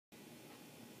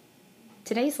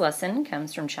Today's lesson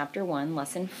comes from Chapter 1,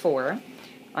 Lesson 4,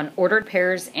 on ordered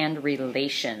pairs and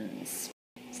relations.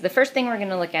 So the first thing we're going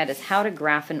to look at is how to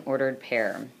graph an ordered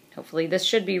pair. Hopefully this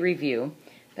should be review,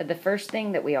 but the first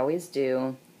thing that we always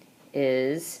do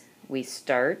is we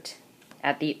start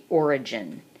at the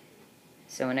origin.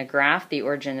 So in a graph, the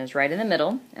origin is right in the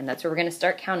middle, and that's where we're going to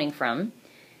start counting from.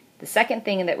 The second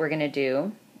thing that we're going to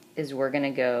do is we're going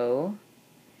to go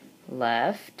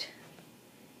left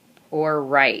or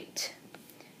right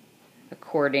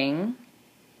according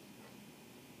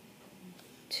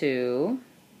to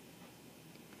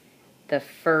the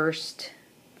first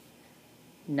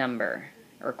number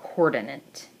or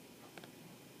coordinate.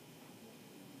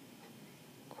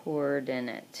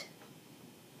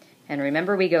 And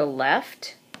remember, we go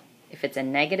left if it's a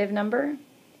negative number,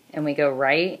 and we go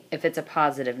right if it's a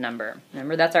positive number.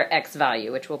 Remember, that's our x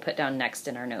value, which we'll put down next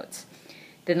in our notes.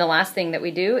 Then the last thing that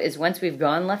we do is once we've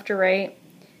gone left or right,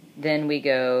 then we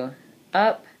go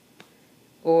up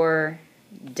or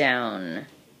down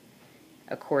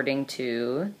according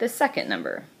to the second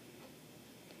number,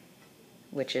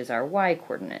 which is our y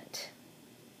coordinate.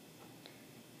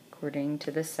 According to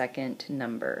the second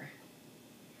number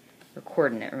or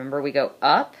coordinate. Remember, we go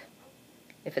up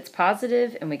if it's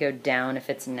positive and we go down if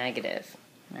it's negative.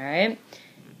 All right?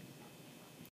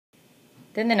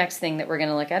 Then the next thing that we're going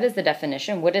to look at is the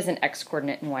definition. What is an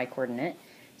x-coordinate and y-coordinate?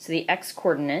 So the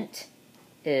x-coordinate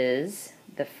is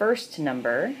the first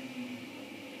number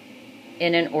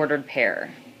in an ordered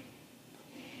pair.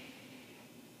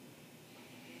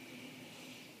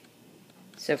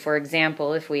 So for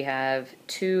example, if we have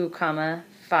 2,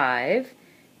 5,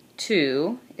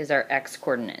 2 is our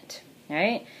x-coordinate,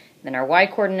 right? Then our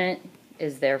y-coordinate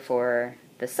is therefore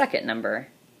the second number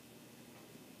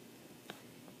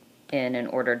in an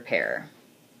ordered pair.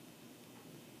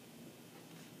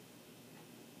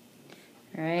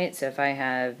 All right, so if I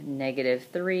have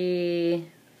 -3,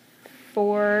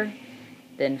 4,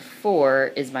 then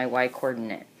 4 is my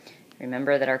y-coordinate.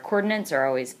 Remember that our coordinates are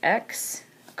always x,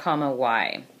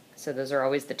 y. So those are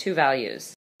always the two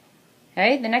values.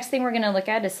 Okay, the next thing we're going to look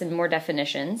at is some more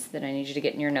definitions that I need you to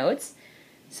get in your notes.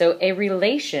 So a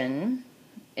relation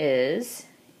is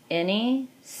any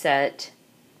set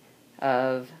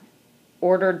of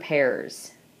ordered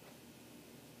pairs.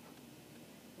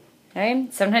 Okay?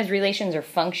 Sometimes relations are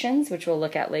functions, which we'll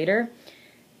look at later,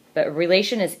 but a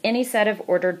relation is any set of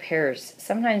ordered pairs.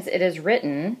 Sometimes it is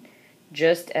written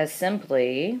just as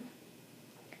simply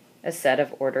a set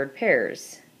of ordered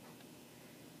pairs.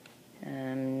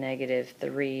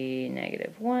 -3,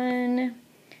 -1,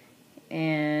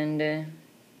 and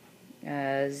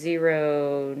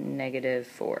 0,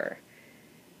 -4.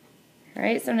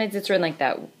 Alright, sometimes it's written like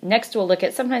that. Next we'll look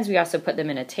at, sometimes we also put them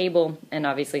in a table, and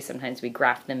obviously sometimes we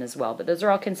graph them as well, but those are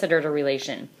all considered a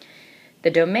relation. The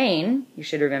domain, you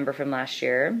should remember from last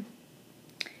year,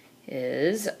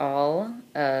 is all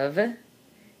of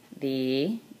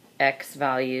the x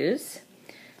values.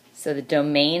 So the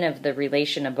domain of the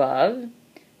relation above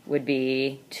would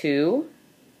be 2,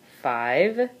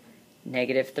 5,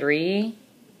 -3,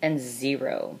 and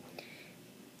 0.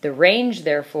 The range,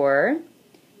 therefore,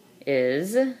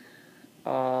 is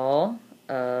all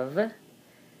of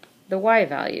the y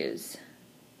values.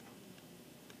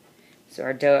 So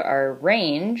our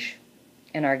range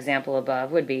in our example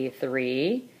above would be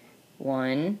 3,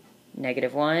 1,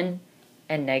 -1,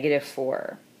 and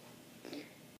 -4.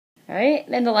 All right,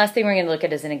 then the last thing we're going to look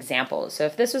at is an example. So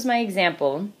if this was my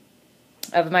example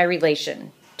of my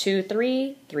relation, 2,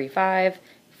 3, 3, 5,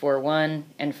 4, 1,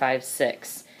 and 5,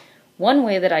 6. One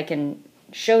way that I can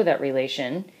show that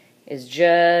relation is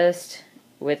just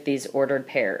with these ordered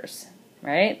pairs,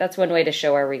 right? That's one way to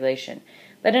show our relation.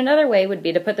 But another way would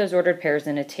be to put those ordered pairs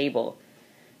in a table.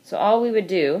 So all we would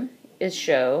do is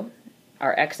show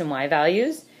our x and y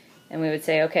values, and we would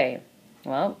say, okay,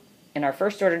 well, in our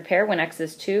first ordered pair, when x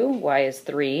is 2, y is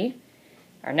 3.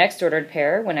 Our next ordered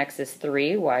pair, when x is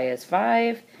 3, y is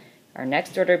 5. Our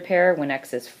next ordered pair, when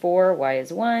x is 4, y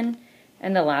is 1.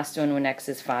 And the last one, when x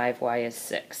is 5, y is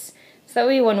 6. So that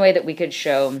would be one way that we could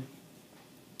show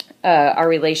our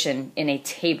relation in a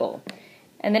table.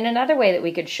 And then another way that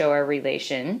we could show our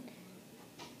relation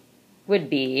would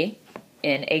be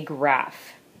in a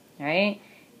graph, right?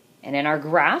 And in our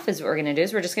graph is what we're going to do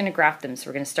is we're just going to graph them. So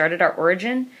we're going to start at our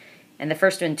origin. And the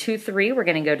first one, 2, 3, we're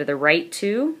going to go to the right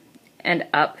 2 and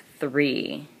up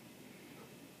 3.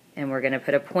 And we're going to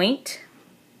put a point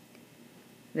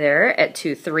there at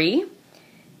 2, 3.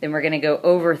 Then we're going to go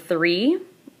over 3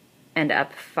 and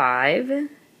up 5.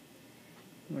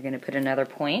 We're going to put another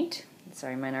point.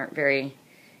 Sorry, mine aren't very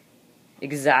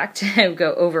exact.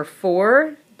 Go over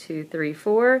 4, 2, 3,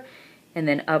 4, and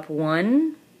then up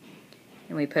 1,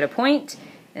 and we put a point,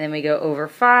 and then we go over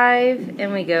 5,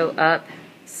 and we go up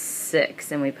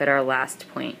 6, and we put our last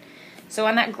point. So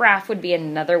on that graph would be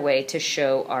another way to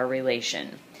show our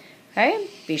relation. Okay,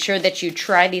 be sure that you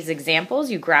try these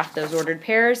examples, you graph those ordered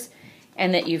pairs,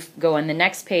 and that you go on the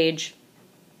next page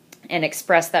and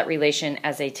express that relation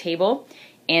as a table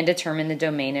and determine the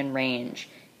domain and range.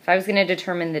 If I was going to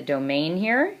determine the domain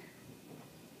here,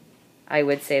 I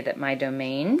would say that my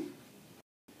domain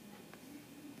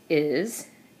is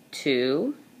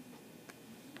 2,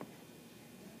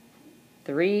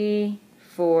 3,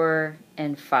 4,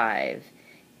 and 5.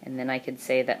 And then I could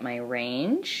say that my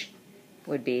range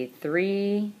would be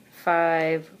 3,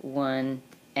 5, 1,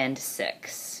 and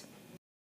 6.